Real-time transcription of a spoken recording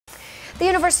The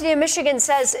University of Michigan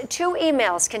says 2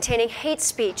 emails containing hate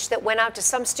speech that went out to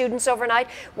some students overnight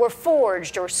were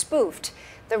forged or spoofed.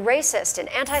 The racist and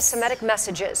anti-Semitic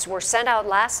messages were sent out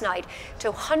last night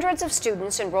to hundreds of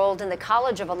students enrolled in the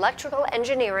College of Electrical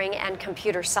Engineering and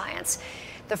Computer Science.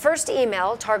 The first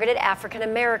email targeted African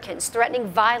Americans, threatening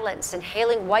violence and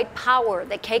hailing white power,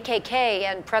 the KKK,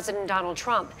 and President Donald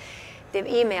Trump.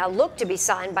 The email looked to be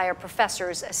signed by a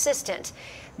professor's assistant.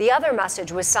 The other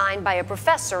message was signed by a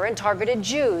professor and targeted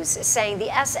Jews, saying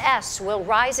the SS will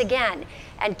rise again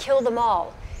and kill them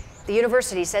all. The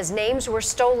university says names were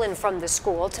stolen from the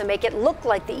school to make it look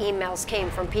like the emails came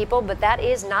from people, but that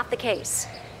is not the case.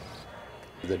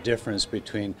 The difference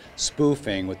between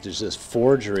spoofing, which is this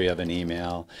forgery of an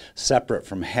email, separate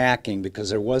from hacking,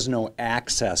 because there was no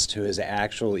access to his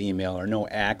actual email or no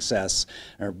access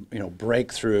or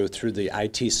breakthrough through the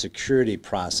IT security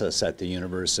process at the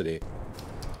university.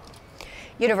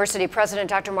 University President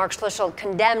Dr. Mark Schlichtel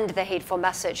condemned the hateful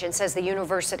message and says the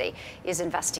university is investigating.